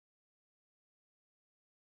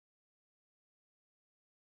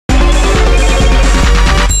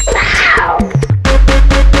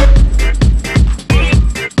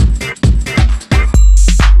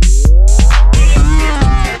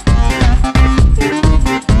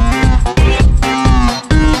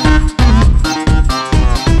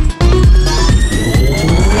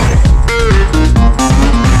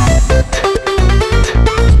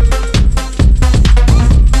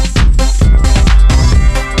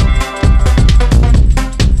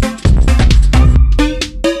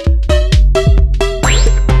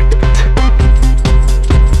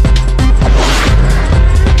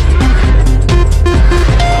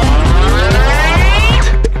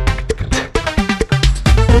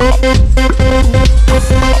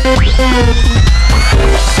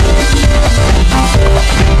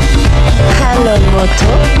Hello,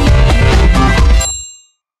 Moto.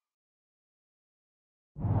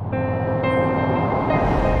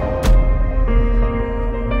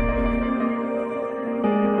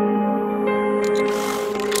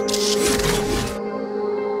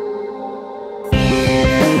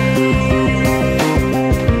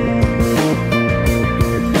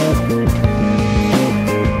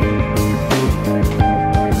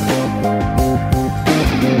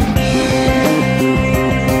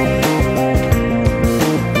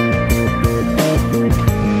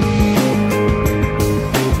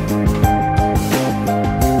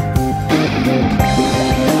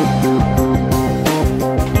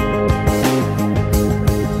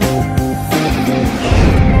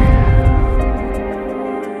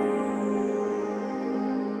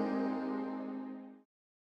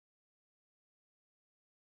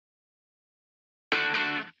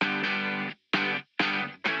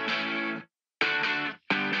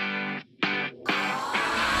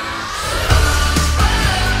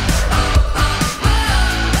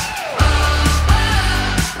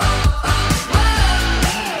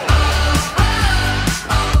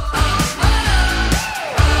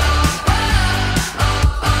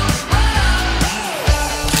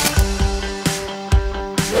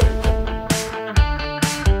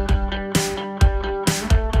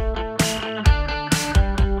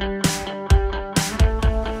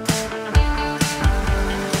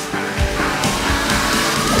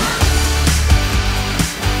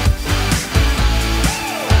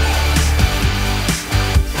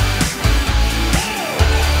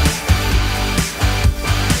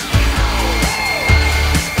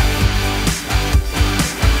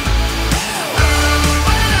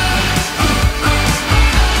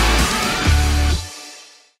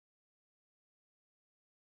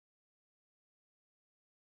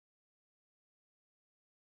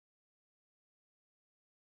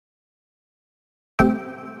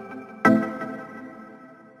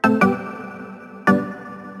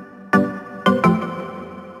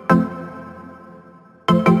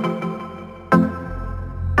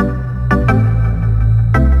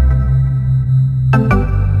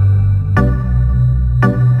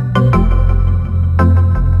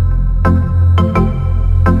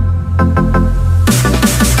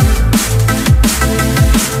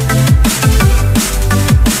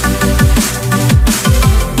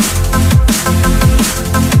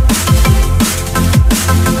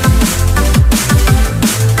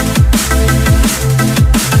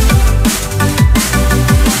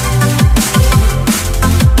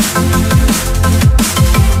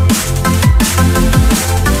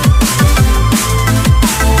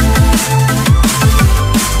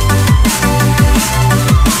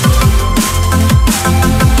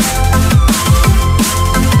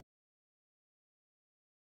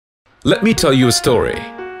 Let me tell you a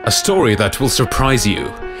story that will surprise you.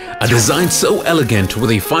 A design so elegant with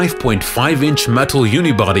a 5.5-inch metal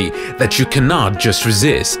unibody that you cannot just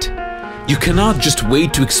resist. You cannot just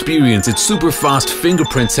wait to experience its super fast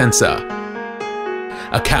fingerprint sensor.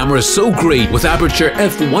 A camera so great with aperture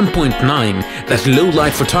f1.9 that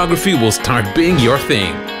low-light photography will start being your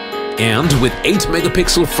thing. And with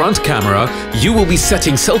 8-megapixel front camera, you will be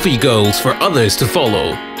setting selfie goals for others to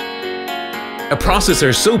follow. A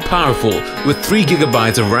processor so powerful with 3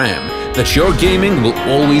 GB of RAM that your gaming will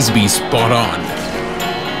always be spot on.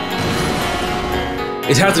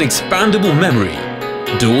 It has an expandable memory,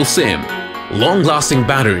 dual SIM, long-lasting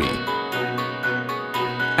battery,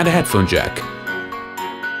 and a headphone jack.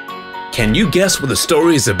 Can you guess what the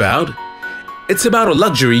story is about? It's about a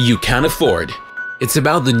luxury you can't afford. It's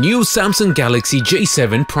about the new Samsung Galaxy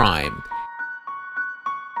J7 Prime.